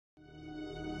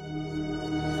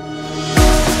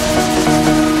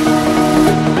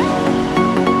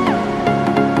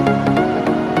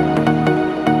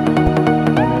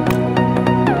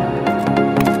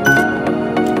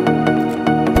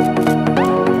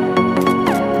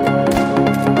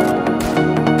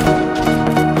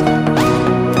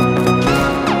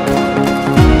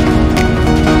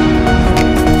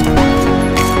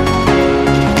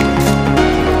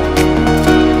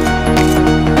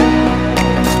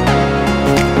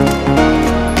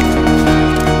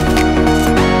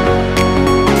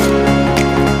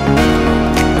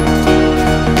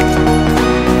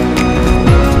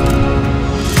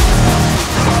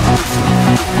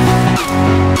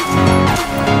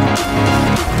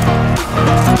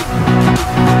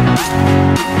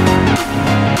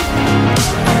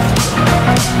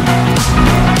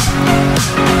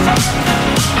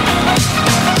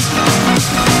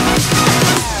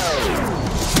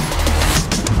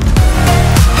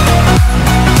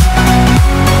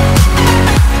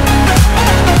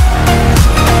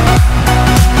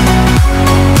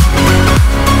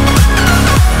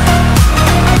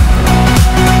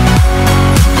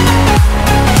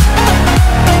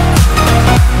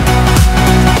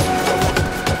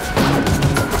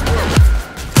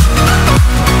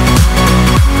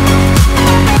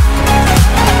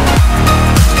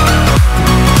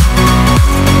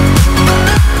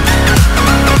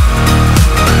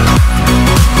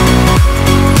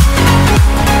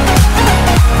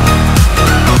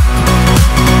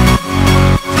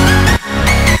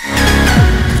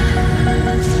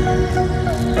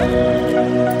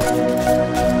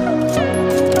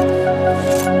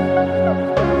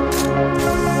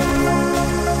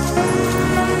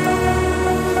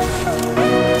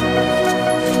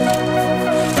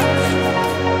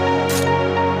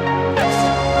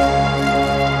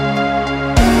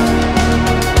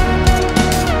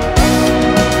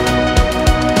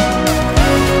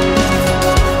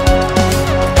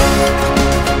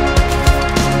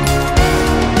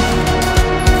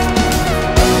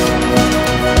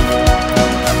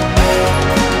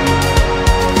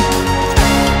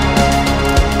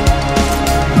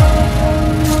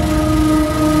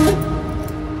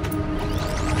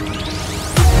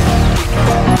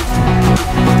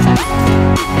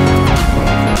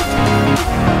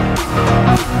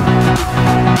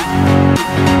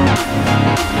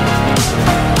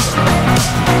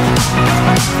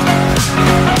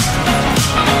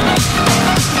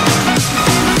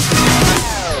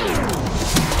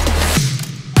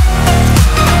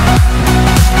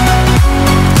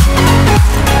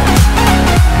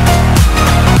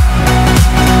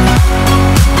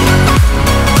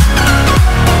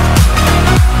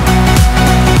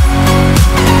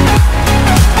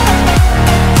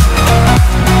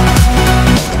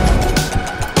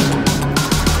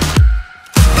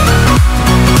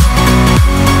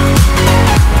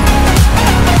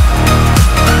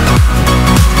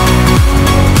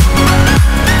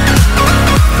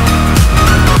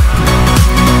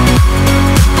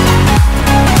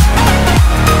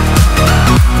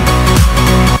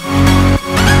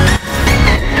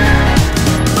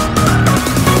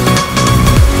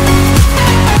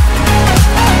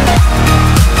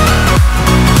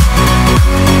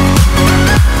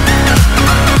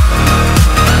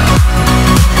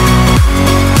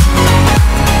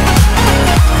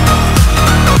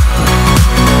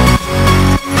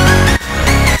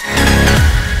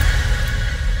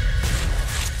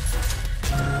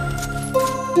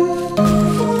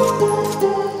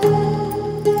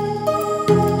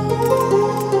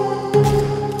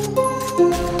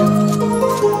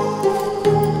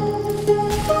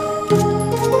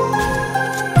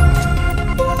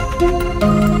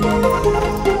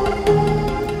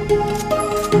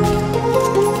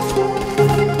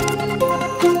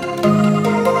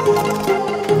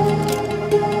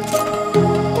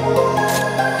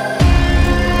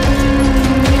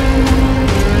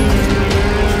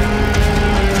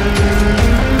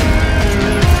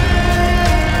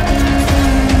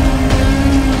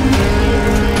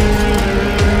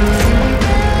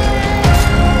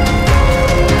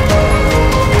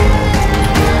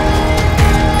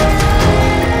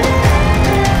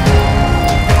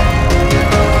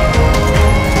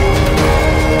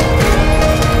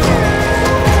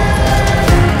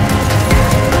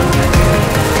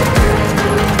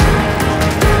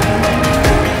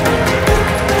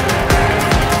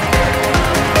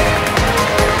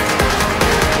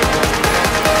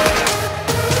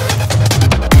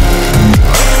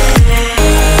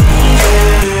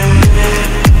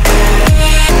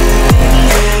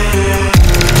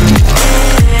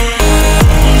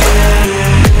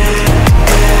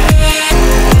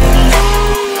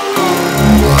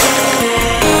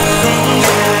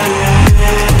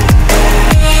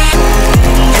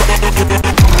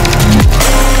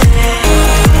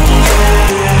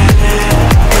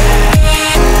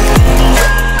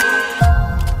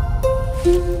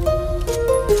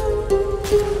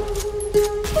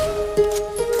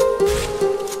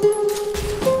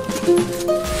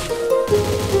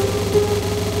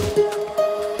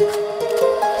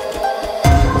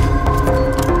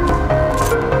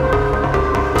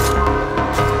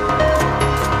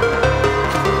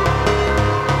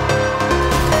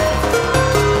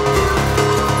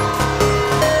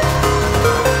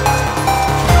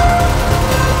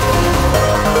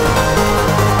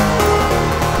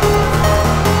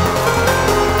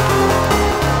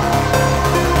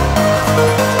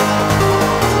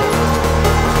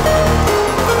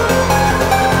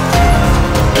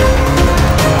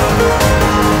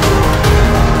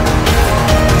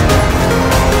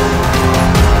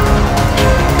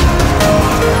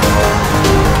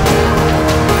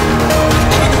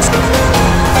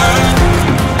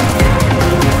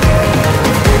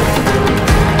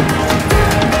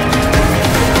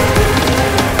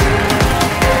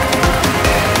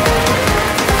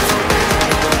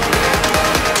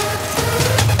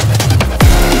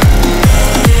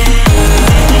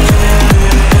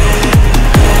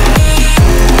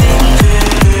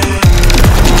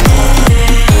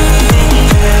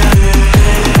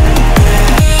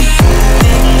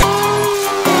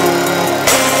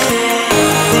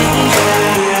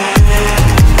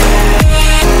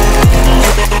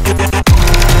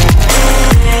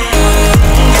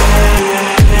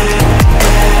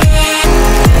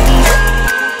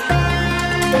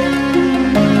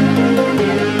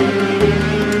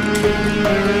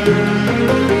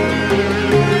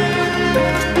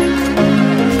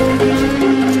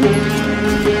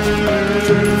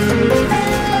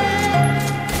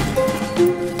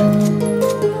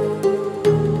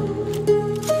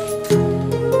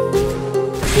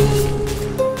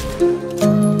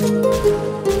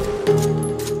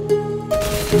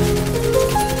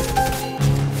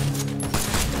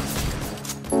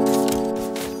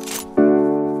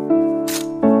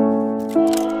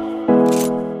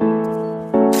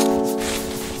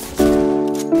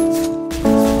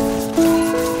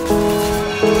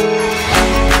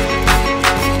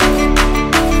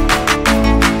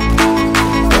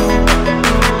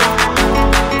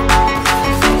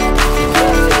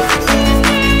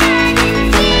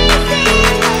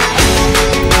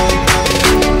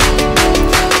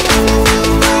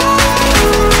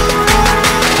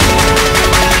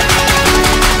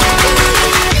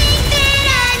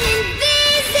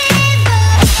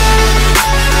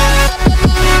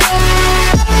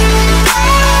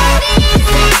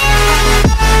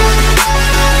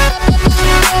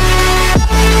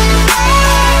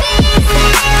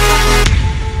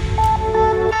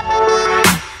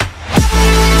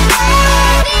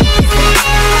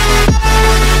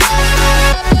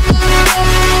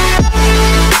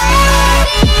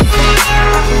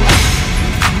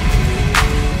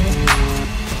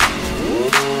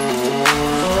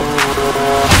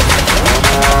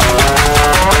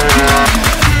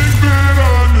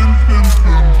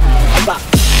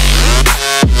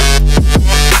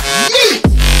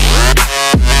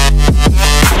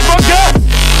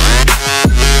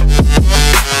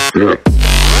Yeah.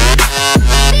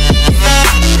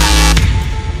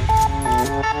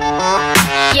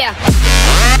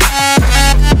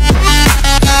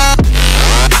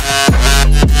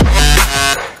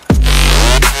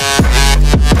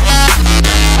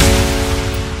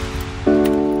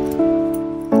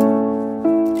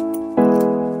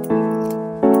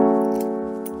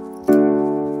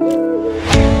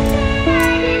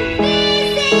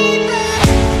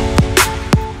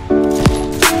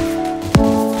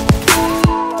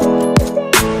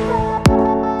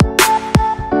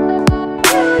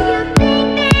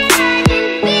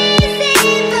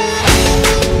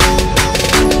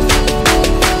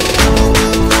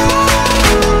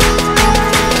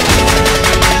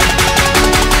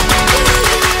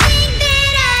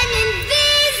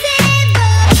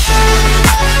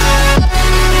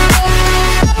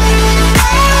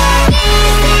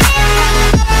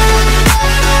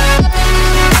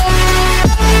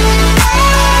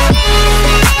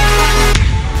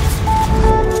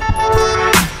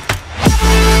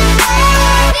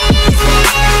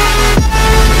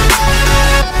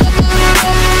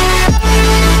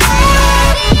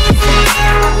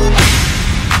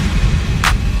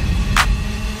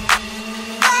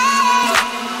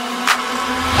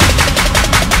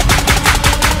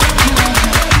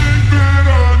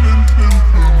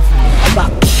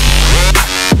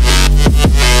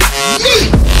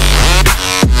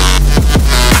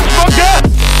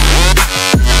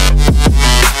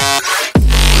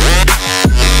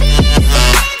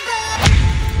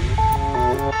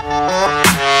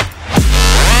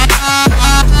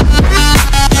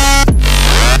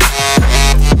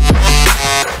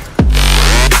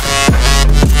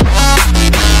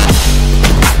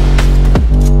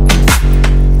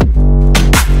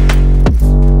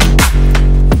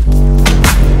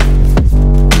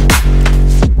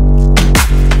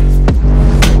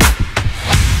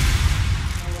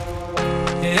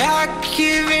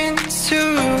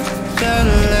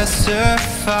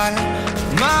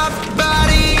 My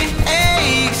body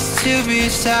aches to be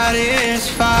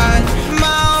satisfied.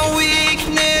 My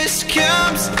weakness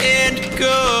comes and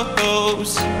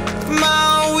goes.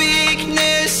 My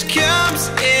weakness comes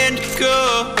and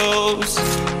goes.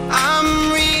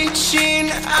 I'm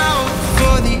reaching out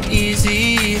for the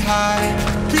easy high.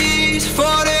 Please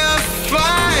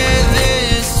fortify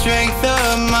this strength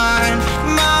of mine.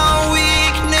 My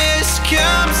weakness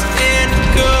comes and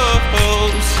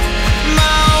goes.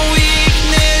 My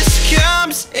weakness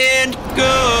comes and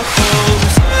goes.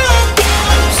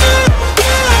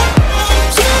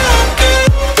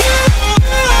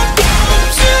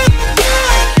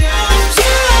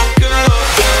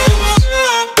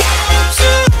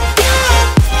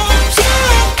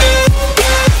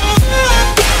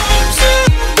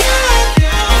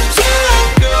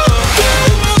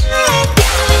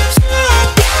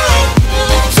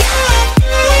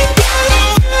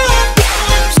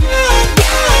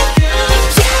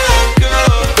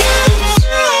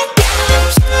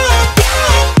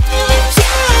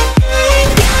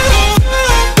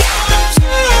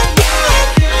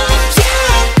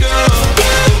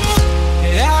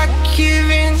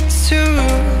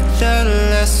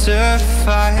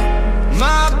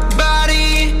 My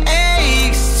body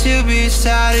aches to be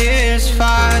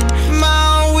satisfied.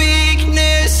 My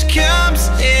weakness comes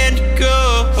and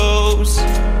goes.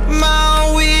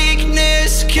 My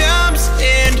weakness comes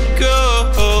and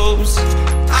goes.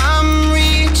 I'm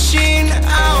reaching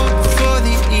out for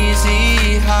the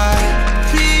easy high.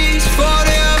 Please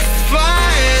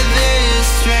fortify this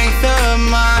strength of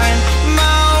mine.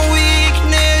 My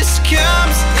weakness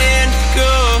comes and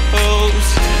goes.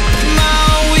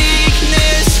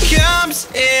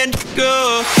 And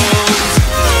go.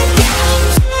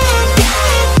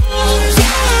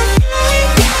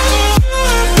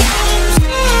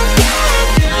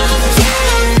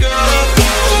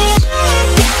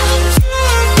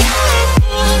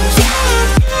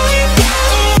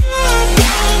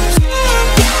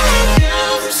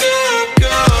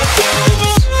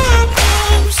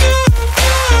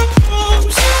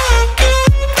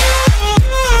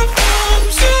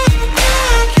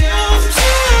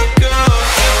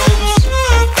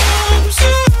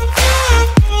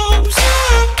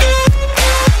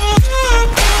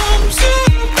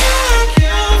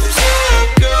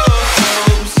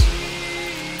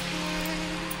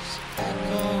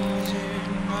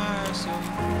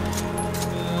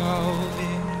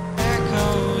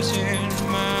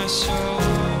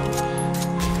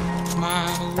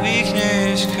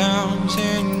 Weakness comes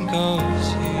and goes,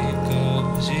 it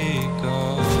goes, it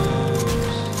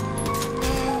goes.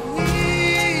 My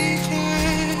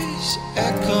weakness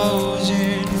echoes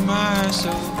in my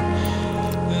soul.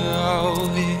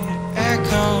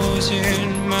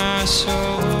 losing my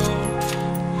soul.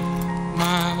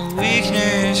 My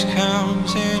weakness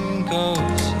comes and goes,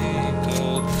 it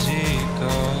goes, it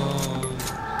goes.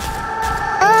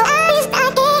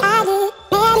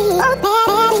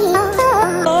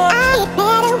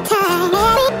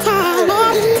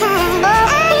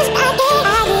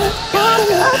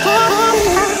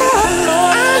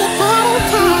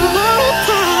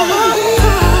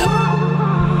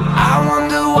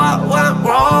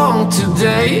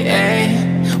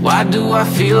 Why do I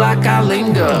feel like I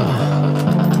linger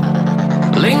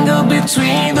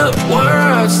between the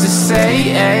words to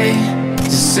say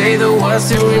the words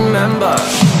to remember.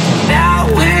 Now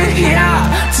we're here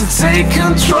to take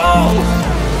control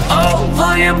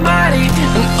over your body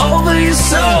and over your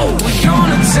soul. We're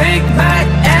gonna take back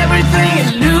everything and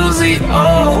lose it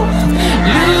all,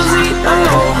 lose it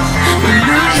all,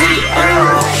 lose it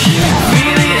all.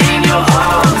 Feel it in your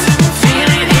arms, feel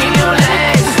it in your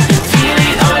legs, feel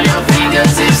it on your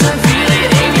fingertips and feel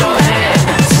it in your head.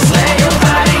 Just let your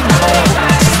body go,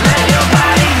 just let your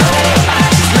body go,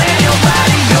 just let your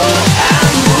body go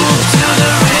and move to the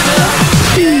rhythm.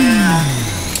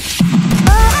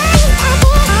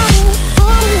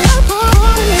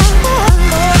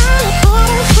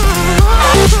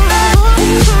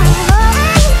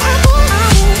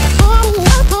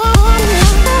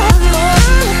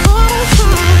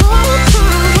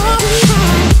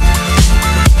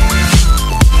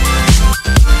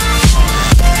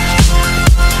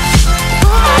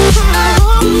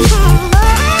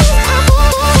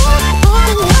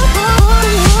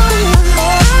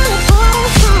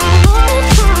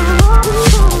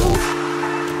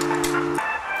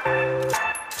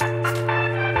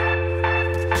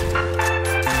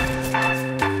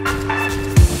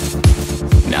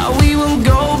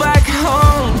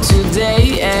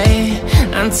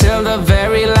 Until the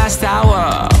very last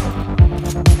hour.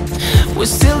 We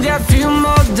still got few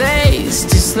more days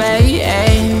to slay,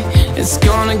 It's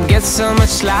gonna get so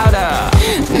much louder.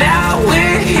 Now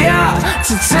we're here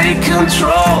to take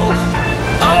control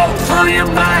over your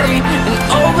body and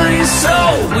over your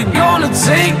soul. We're gonna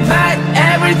take back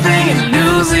everything and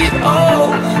lose it all,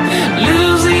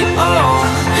 lose it all,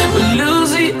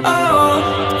 lose it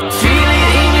all.